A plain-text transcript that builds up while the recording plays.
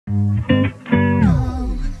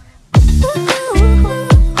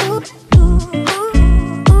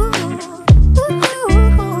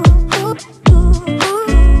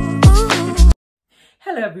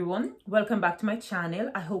welcome back to my channel.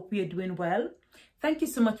 I hope you're doing well. Thank you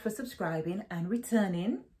so much for subscribing and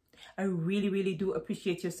returning. I really do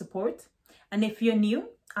appreciate your support. And if you're new,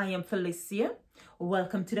 I am Felecia.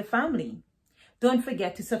 Welcome to the family. Don't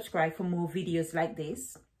forget to subscribe for more videos like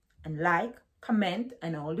this, and like, comment,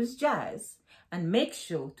 and all this jazz. And make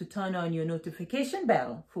sure to turn on your notification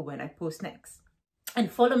bell for when I post next.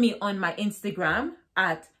 And follow me on my Instagram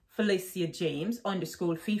at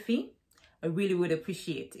FeleciaJames_Fifi. I really would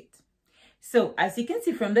appreciate it. So as you can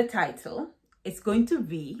see from the title, it's going to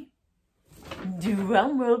be,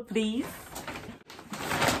 drum roll please,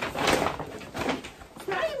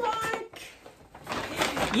 Primark.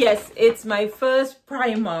 Yes, it's my first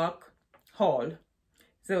Primark haul.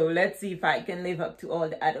 So let's see if I can live up to all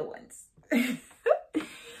the other ones.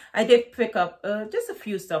 I did pick up just a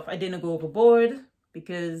few stuff. I didn't go overboard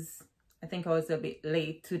because I think I was a bit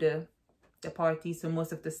late to the party, so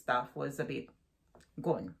most of the stuff was a bit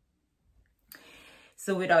gone.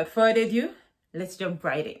 So without further ado, let's jump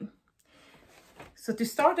right in. So to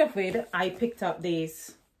start off with, I picked up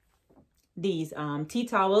these tea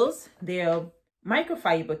towels. They're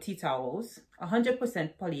microfiber tea towels,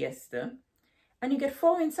 100% polyester, and you get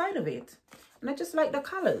 4 inside of it. And I just like the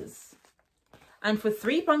colors. And for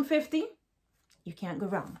 £3.50, you can't go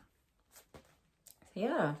wrong.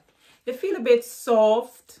 Yeah, they feel a bit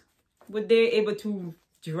soft. Would they able to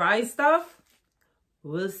dry stuff?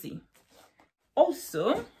 We'll see.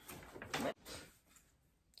 Also,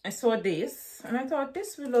 I saw this and I thought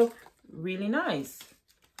this will look really nice.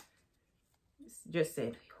 It just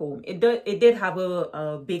said home. It did have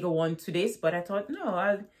a bigger one to this, but I thought no,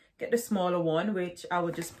 I'll get the smaller one, which I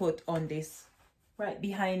will just put on this right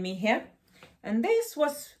behind me here. And this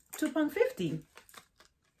was £2.50.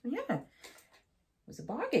 Yeah, it was a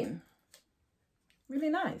bargain. Really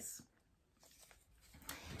nice.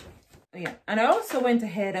 Yeah, and I also went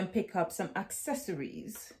ahead and picked up some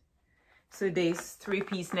accessories. So this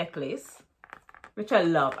 3-piece necklace, which I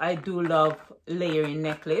love. I do love layering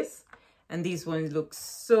necklace, and these ones look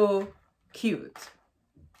so cute.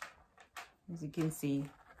 As you can see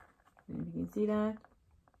that.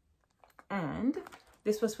 And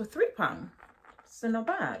this was for £3, so not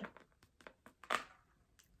bad.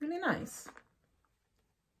 Really nice.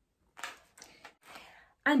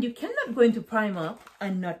 And you cannot go into Primark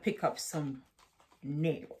and not pick up some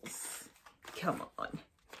nails. Come on.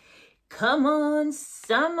 Come on,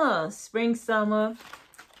 summer. Spring, summer.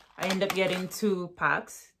 I end up getting 2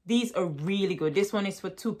 packs. These are really good. This one is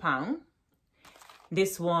for £2.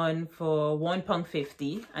 This one for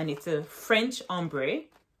 £1.50. And it's a French ombre.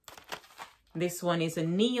 This one is a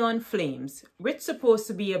neon flames, which is supposed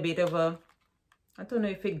to be a bit of a, I don't know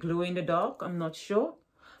if it glow in the dark. I'm not sure.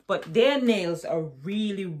 But their nails are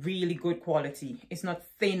really good quality. It's not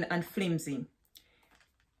thin and flimsy.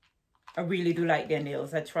 I really do like their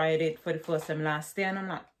nails. I tried it for the first time last day and I'm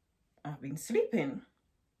like, I've been sleeping.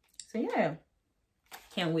 So yeah,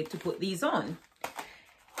 can't wait to put these on.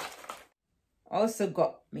 Also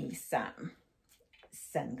got me some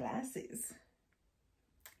sunglasses.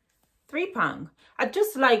 £3. I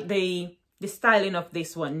just like the styling of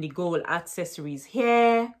this one, the gold accessories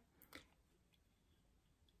here.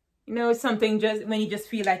 You know, something just when you just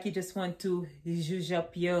feel like you just want to zhuzh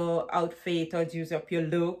up your outfit or zhuzh up your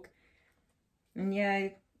look. And yeah,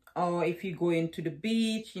 or if you go into the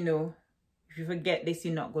beach, you know, if you forget this,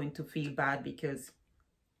 you're not going to feel bad because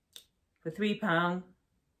for £3,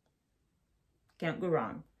 can't go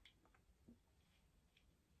wrong.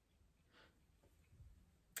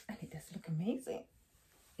 And it does look amazing.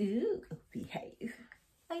 Ooh, behave.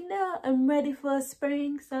 I know, I'm ready for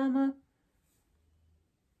spring, summer.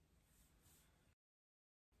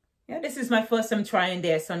 Yeah, this is my first time trying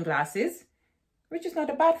their sunglasses, which is not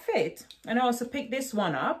a bad fit. And I also picked this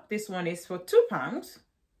one up. This one is for £2.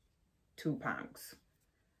 £2.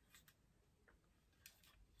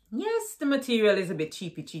 Yes, the material is a bit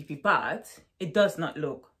cheapy, but it does not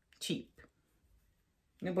look cheap.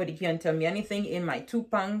 Nobody can tell me anything in my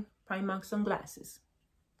 £2 Primark sunglasses.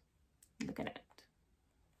 Look at that.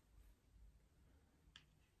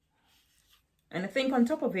 And I think on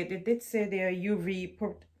top of it, it did say they are UV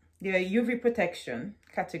protection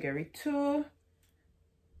category 2,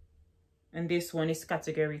 and this one is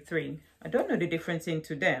category 3. I don't know the difference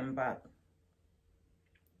into them, but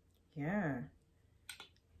yeah,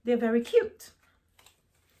 they're very cute.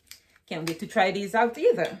 Can't wait to try these out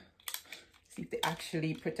either. See if they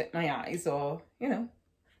actually protect my eyes, or you know,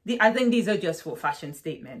 I think these are just for fashion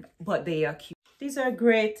statement, but they are cute. These are a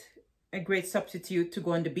great substitute to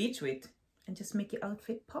go on the beach with and just make your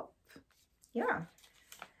outfit pop. Yeah.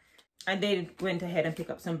 And they went ahead and picked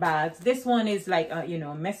up some bags. This one is like a, you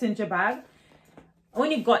know, messenger bag. I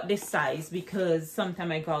only got this size because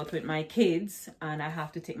sometimes I go out with my kids and I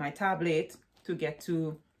have to take my tablet to get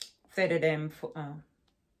to tether them for,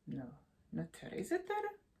 no, not tether, is it tether?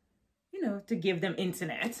 You know, to give them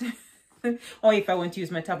internet. Or if I want to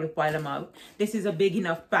use my tablet while I'm out. This is a big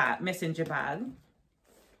enough bag, messenger bag,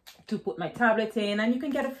 to put my tablet in, and you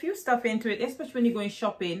can get a few stuff into it, especially when you're going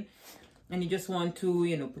shopping and you just want to,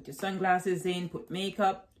 you know, put your sunglasses in, put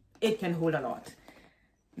makeup. It can hold a lot.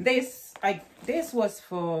 This was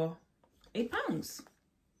for £8.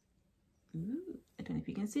 Ooh, I don't know if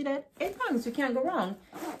you can see that. £8, you can't go wrong.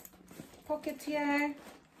 Pocket here.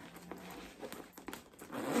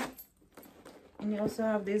 And you also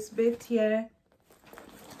have this bit here.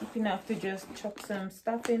 Deep enough to just chuck some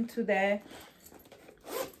stuff into there.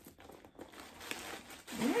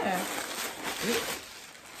 Yeah.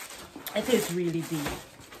 It is really deep.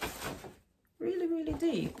 Really, really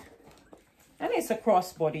deep. And it's a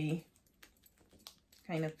crossbody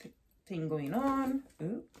kind of thing going on.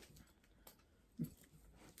 Ooh.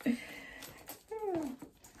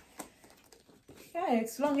 Yeah,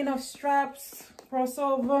 it's long enough straps,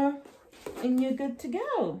 crossover, and you're good to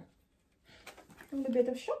go. A little bit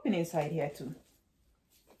of shopping inside here too.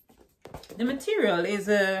 The material is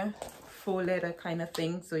a faux leather kind of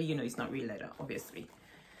thing, so you know it's not real leather, obviously.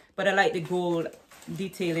 But I like the gold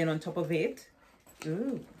detailing on top of it.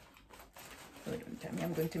 Ooh. Oh, don't tell me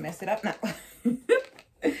I'm going to mess it up now.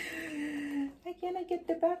 I cannot get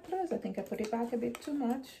the back closed. I think I put it back a bit too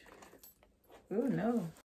much. Oh no.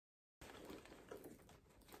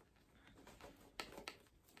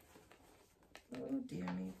 Oh dear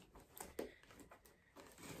me.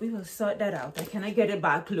 We will sort that out. I cannot get it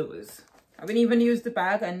back closed. I haven't even used the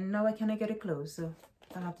bag and now I cannot get it closed. So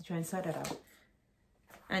I'll have to try and sort that out.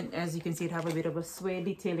 And as you can see, it have a bit of a suede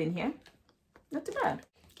detail in here. Not too bad.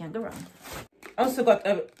 Can't go wrong. I also got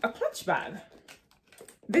a clutch bag.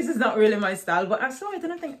 This is not really my style, but I saw it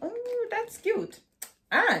and I think, oh, that's cute.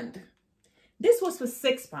 And this was for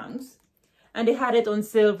 £6 and they had it on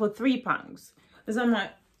sale for £3. So I'm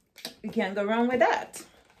like, you can't go wrong with that.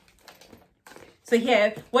 So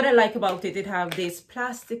here, what I like about it, it have this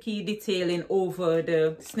plasticky detailing over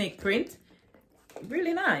the snake print.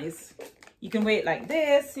 Really nice. You can wear it like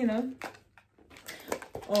this, you know.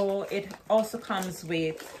 Or it also comes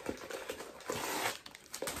with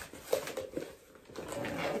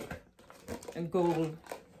a gold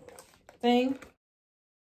thing.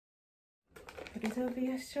 Put it over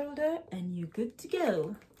your shoulder and you're good to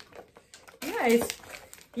go. Yeah,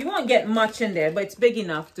 you won't get much in there, but it's big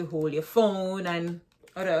enough to hold your phone and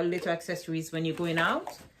other little accessories when you're going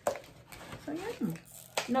out. So yeah,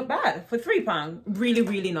 not bad. For £3, really,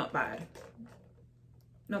 really not bad.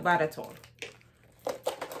 Not bad at all.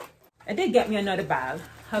 I did get me another bag.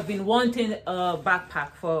 I've been wanting a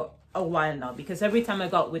backpack for a while now because every time I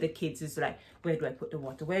go out with the kids, it's like, where do I put the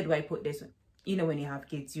water? Where do I put this? You know, when you have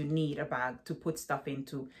kids, you need a bag to put stuff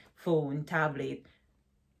into, phone, tablet,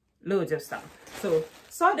 loads of stuff. So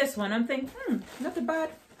saw this one, I'm thinking, not a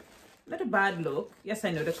bad look. Yes,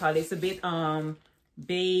 I know the color is a bit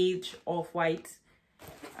beige, off-white,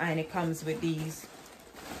 and it comes with these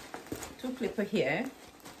two clipper here,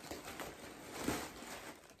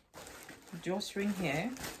 drawstring here,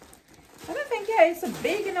 and I think, yeah, it's a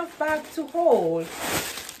big enough bag to hold.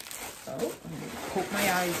 Oh, I'm gonna poke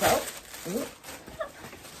my eyes out. Ooh.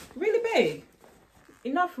 Really big,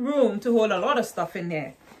 enough room to hold a lot of stuff in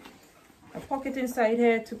there. A pocket inside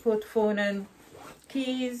here to put phone and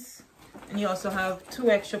keys, and you also have 2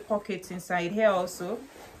 extra pockets inside here also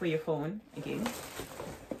for your phone again.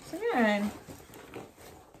 So yeah,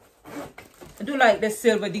 I do like the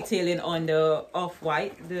silver detailing on the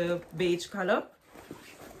off-white, the beige color,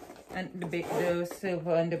 and the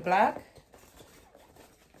silver and the black.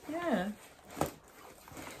 Yeah,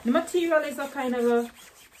 the material is a kind of a,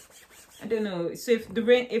 I don't know. So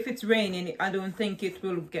if it's raining, I don't think it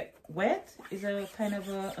will get wet. It's a kind of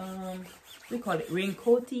a we call it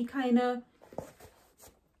raincoaty kind of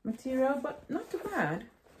material, but not too bad.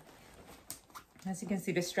 As you can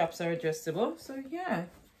see, the straps are adjustable. So yeah,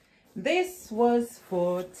 this was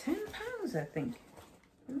for £10, I think.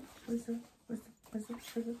 Was it?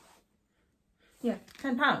 Yeah,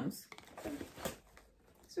 £10.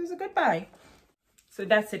 So it's a good buy. So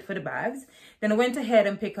that's it for the bags. Then I went ahead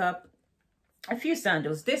and picked up a few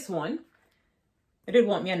sandals. This one, I did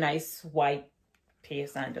want me a nice white pair of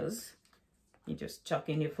sandals. You just chuck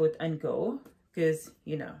in your foot and go, because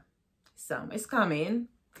you know summer is coming.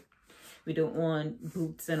 We don't want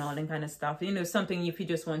boots and all that kind of stuff. You know, something if you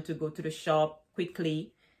just want to go to the shop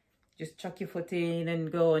quickly, just chuck your foot in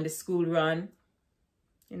and go on the school run,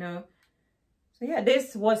 you know. So yeah,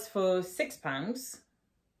 this was for £6.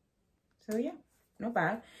 So yeah, not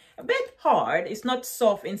bad. A bit hard. It's not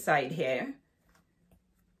soft inside here.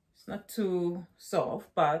 It's not too soft,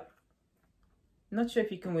 but I'm not sure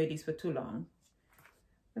if you can wear these for too long.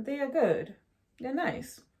 But they are good. They're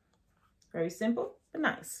nice. Very simple, but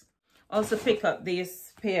nice. Also pick up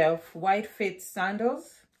this pair of white fit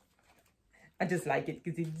sandals. I just like it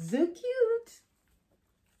because it's so cute.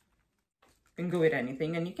 You can go with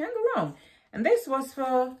anything and you can't go wrong. And this was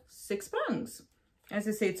for £6. As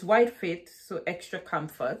I say, it's white fit, so extra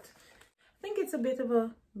comfort. I think it's a bit of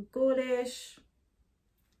a goldish,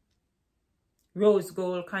 rose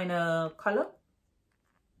gold kind of color.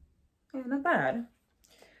 Yeah, not bad.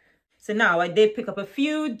 So now I did pick up a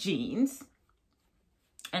few jeans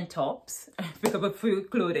and tops. Pick up a few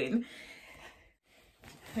clothing.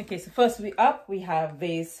 Okay, so first we have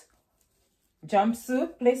this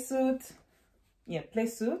jumpsuit, play suit. Yeah, play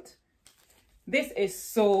suit. This is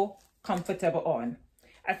so comfortable on.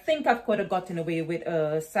 I think I could have gotten away with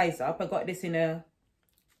a size up. I got this in a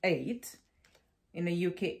 8, in a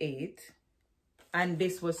UK 8, and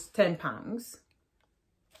this was £10.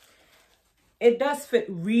 It does fit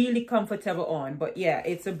really comfortable on, but yeah,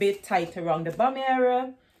 it's a bit tight around the bum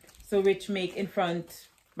area, so which make in front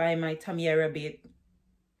by my tummy area a bit,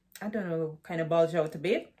 I don't know, kind of bulge out a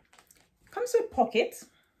bit. Comes with pockets.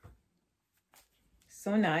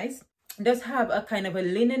 So nice. It does have a kind of a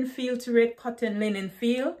linen feel to it, cotton linen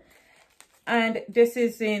feel. And this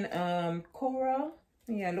is in coral.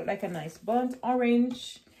 Yeah, look like a nice burnt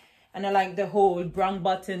orange. And I like the whole brown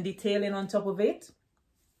button detailing on top of it.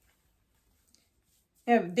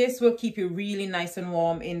 Yeah, this will keep you really nice and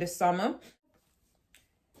warm in the summer.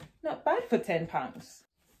 Not bad for £10.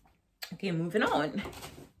 Okay, moving on.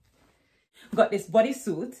 Got this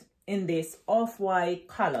bodysuit in this off-white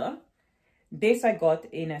color. This I got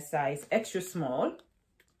in a size extra small,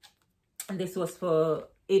 and this was for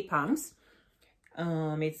 £8.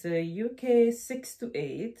 It's a UK 6 to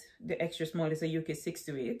 8. The extra small is a UK 6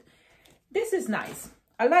 to 8. This is nice.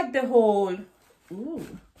 I like the whole,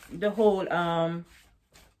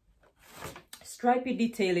 stripy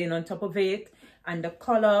detailing on top of it, and the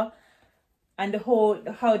color, and the whole,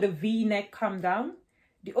 how the V-neck come down.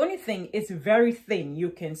 The only thing is very thin. You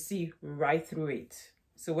can see right through it.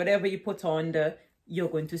 So whatever you put on you're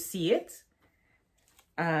going to see it.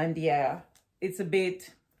 And yeah, it's a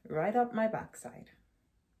bit right up my backside.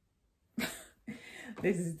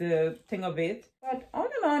 This is the thing of it. But on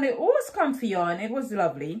and on, it was comfy on. It was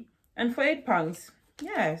lovely. And for £8,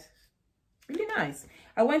 yes, really nice.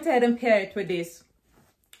 I went ahead and paired it with this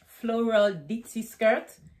floral ditzy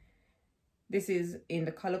skirt. This is in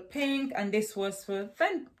the color pink, and this was for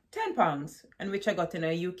 £10, and which I got in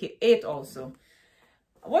a UK 8 also.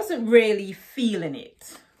 I wasn't really feeling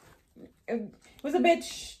it. It was a bit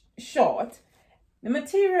short. The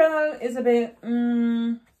material is a bit,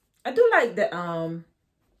 I do like the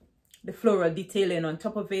floral detailing on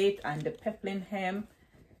top of it and the peplin hem.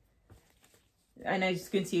 And as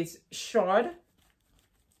you can see, it's short,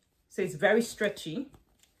 so it's very stretchy.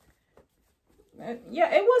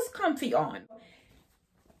 Yeah, it was comfy on.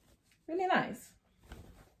 Really nice.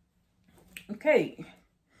 Okay.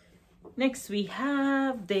 Next we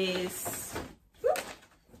have this.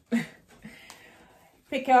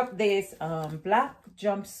 Pick up this black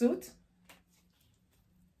jumpsuit.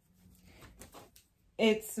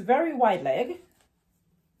 It's very wide leg.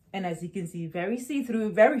 And as you can see, very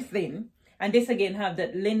see-through, very thin. And this again have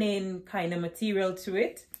that linen kind of material to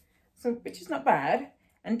it. So, which is not bad.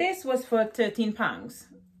 And this was for £13.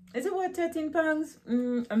 Is it worth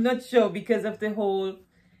 £13? I'm not sure because of the whole,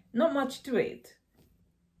 not much to it.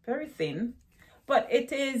 Very thin. But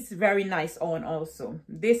it is very nice on also.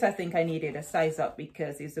 This I think I needed a size up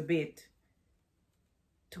because it's a bit,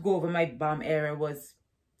 to go over my bum area was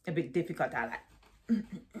a bit difficult. I like,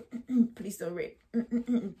 please don't rip.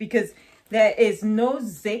 Because there is no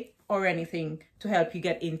zip or anything to help you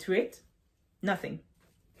get into it. Nothing.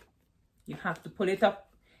 You have to pull it up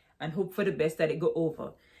and hope for the best that it go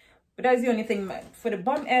over. But that's the only thing. For the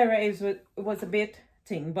bum area, it was a bit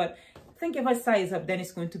thing. But I think if I size up, then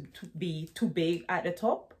it's going to be too big at the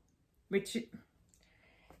top. Which,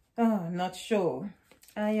 I'm not sure.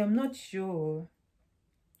 I am not sure.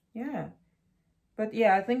 Yeah. But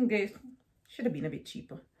yeah, I think they should have been a bit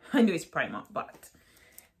cheaper. I know it's Primark, but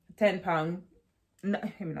 £10. No,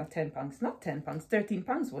 I mean not £10. Not £10.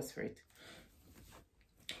 £13 was for it.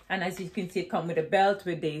 And as you can see, it comes with a belt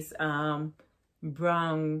with this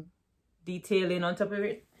brown detailing on top of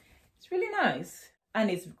it. It's really nice. And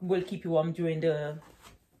it will keep you warm during the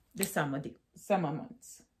summer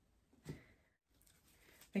months.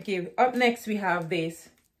 Okay, up next we have this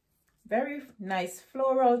very nice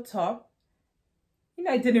floral top. You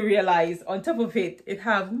know, I didn't realize on top of it, it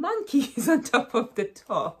have monkeys on top of the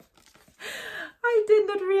top. I did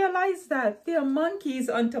not realize that there are monkeys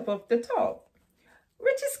on top of the top,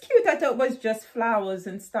 which is cute. I thought it was just flowers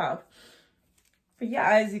and stuff. But yeah,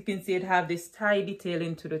 as you can see, it have this tie detail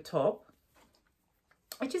into the top,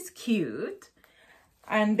 which is cute.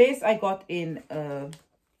 And this I got in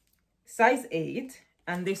size 8,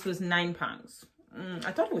 and this was £9.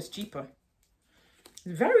 I thought it was cheaper.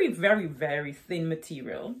 Very, very, very thin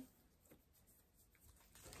material.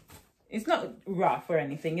 It's not rough or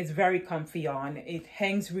anything. It's very comfy on. It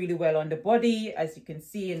hangs really well on the body, as you can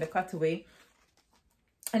see in the cutaway.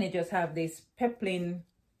 And it just have this peplin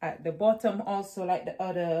at the bottom, also like the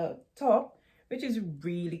other top, which is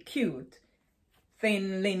really cute.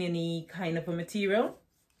 Thin, linen-y kind of a material.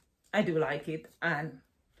 I do like it. And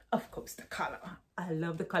of course, the color. I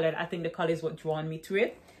love the color. I think the color is what drawn me to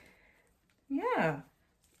it. Yeah.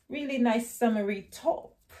 Really nice summery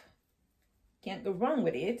top. Can't go wrong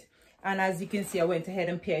with it. And as you can see, I went ahead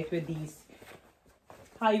and paired it with these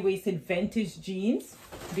high-waisted vintage jeans.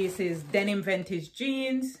 This is denim vintage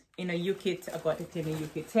jeans in a UK. I got it in a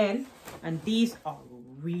UK 10. And these are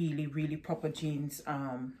really, really proper jeans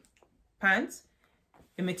pants.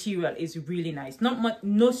 The material is really nice. Not much,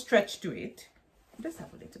 no stretch to it. Just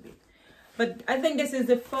have a little bit. But I think this is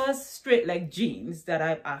the first straight leg jeans that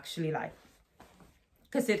I actually like,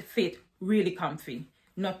 because it fit really comfy.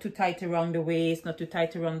 Not too tight around the waist, not too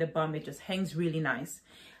tight around the bum. It just hangs really nice.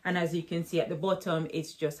 And as you can see at the bottom,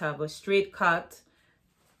 it's just have a straight cut.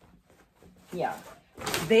 Yeah.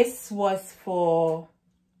 This was for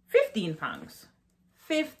 £15.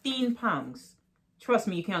 £15. Trust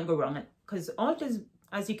me, you can't go wrong. Because all this,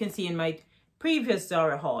 as you can see in my previous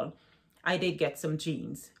Zara haul, I did get some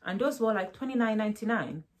jeans. And those were like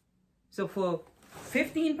 $29.99. So for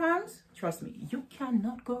 £15, trust me, you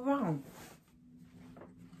cannot go wrong.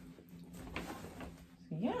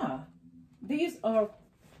 So yeah, these are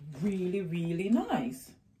really, really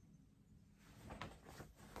nice.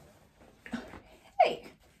 Hey,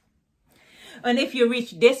 and if you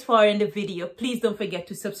reach this far in the video, please don't forget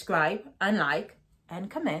to subscribe and like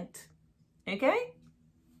and comment. Okay?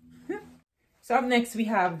 So up next we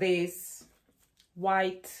have this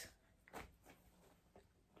white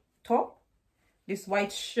top. This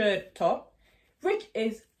white shirt top, which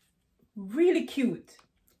is really cute.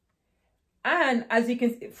 And as you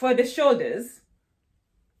can see, for the shoulders,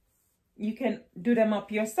 you can do them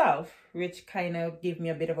up yourself, which kind of gave me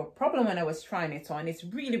a bit of a problem when I was trying it on. It's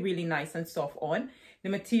really, really nice and soft on. The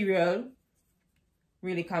material,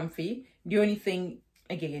 really comfy. The only thing,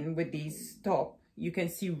 again, with these top, you can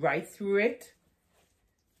see right through it.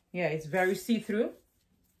 Yeah, it's very see-through.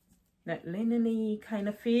 That linen-y kind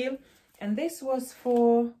of feel. And this was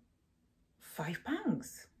for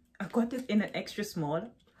 £5. I got it in an extra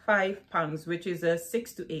small, £5, which is a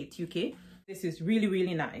 6 to 8 UK. This is really,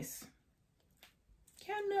 really nice.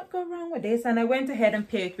 Cannot go wrong with this. And I went ahead and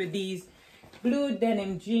paired with these blue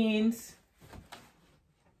denim jeans,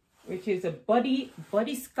 which is a body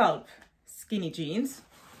sculpt skinny jeans.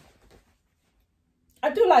 I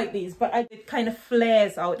do like these, but it kind of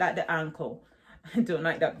flares out at the ankle. I don't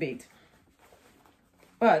like that bit.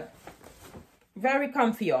 But very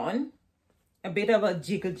comfy on. A bit of a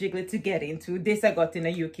jiggle to get into. This I got in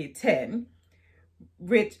a UK 10,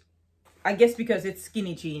 which I guess because it's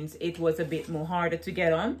skinny jeans, it was a bit more harder to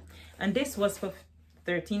get on. And this was for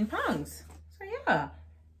 £13. So yeah,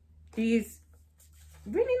 these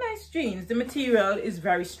really nice jeans. The material is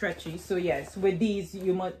very stretchy. So yes, with these,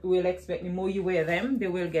 you will expect the more you wear them, they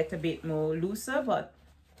will get a bit more looser. But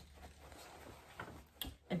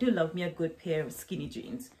I do love me a good pair of skinny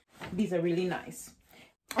jeans. These are really nice.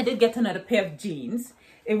 I did get another pair of jeans.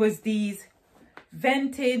 It was these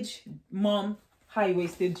vintage mom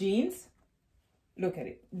high-waisted jeans. Look at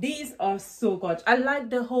it. These are so gorgeous. I like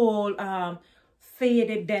the whole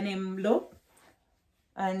faded denim look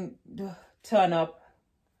and the turn up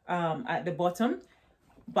at the bottom.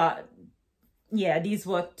 But yeah, these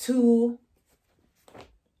were too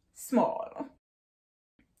small.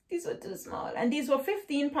 These were too small. And these were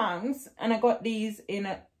 £15. And I got these in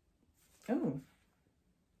a... Oh.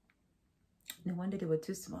 No wonder they were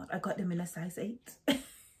too small. I got them in a size 8.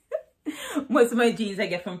 Most of my jeans I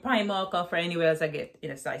get from Primark or for anywhere else I get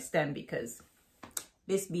in a size 10 because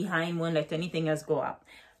this behind won't let anything else go up.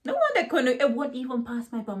 No wonder it won't even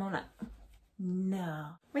pass my bum. I'm like, no.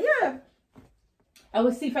 But yeah, I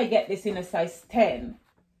will see if I get this in a size 10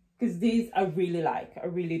 because these I really like. I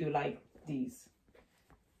really do like these.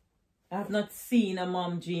 I have not seen a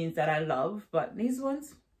mom jeans that I love, but these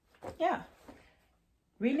ones, yeah,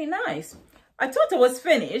 really nice. I thought it was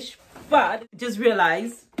finished, but just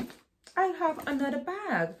realized I have another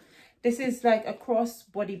bag. This is like a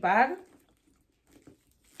crossbody bag.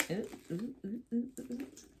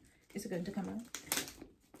 Is it going to come out?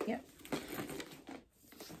 Yeah.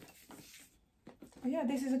 Oh, yeah,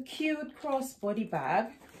 this is a cute crossbody bag.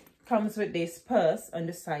 Comes with this purse on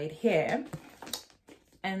the side here.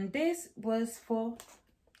 And this was for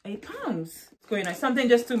 £8. It's going nice. Something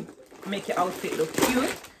just to make your outfit look cute.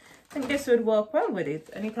 I think this would work well with it.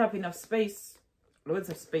 And you have enough space, loads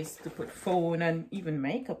of space to put phone and even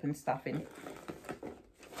makeup and stuff in.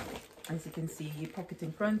 As you can see, pocket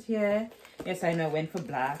in front here. Yes, I know, I went for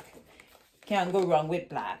black. Can't go wrong with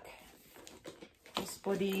black. This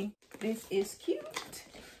body, this is cute.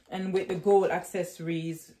 And with the gold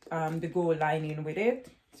accessories, the gold lining with it,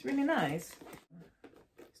 it's really nice.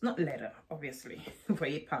 It's not leather, obviously, for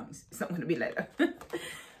 £8. It's not going to be leather. But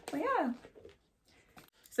yeah.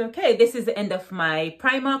 So, okay, this is the end of my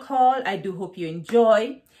Primark haul. I do hope you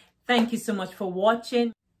enjoy. Thank you so much for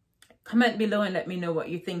watching. Comment below and let me know what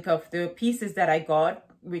you think of the pieces that I got,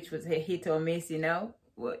 which was a hit or miss, you know,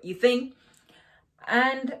 what you think.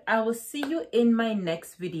 And I will see you in my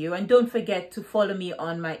next video. And don't forget to follow me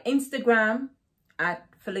on my Instagram at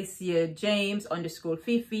Felecia James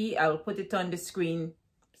 _Fifi. I will put it on the screen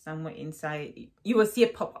somewhere inside. You will see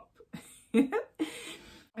it pop up.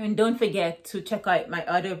 And don't forget to check out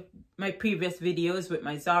my previous videos with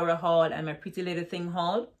my Zara haul and my Pretty Little Thing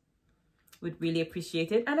haul. Would really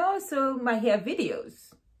appreciate it. And also my hair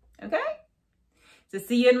videos. Okay? So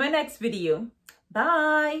see you in my next video.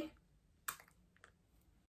 Bye.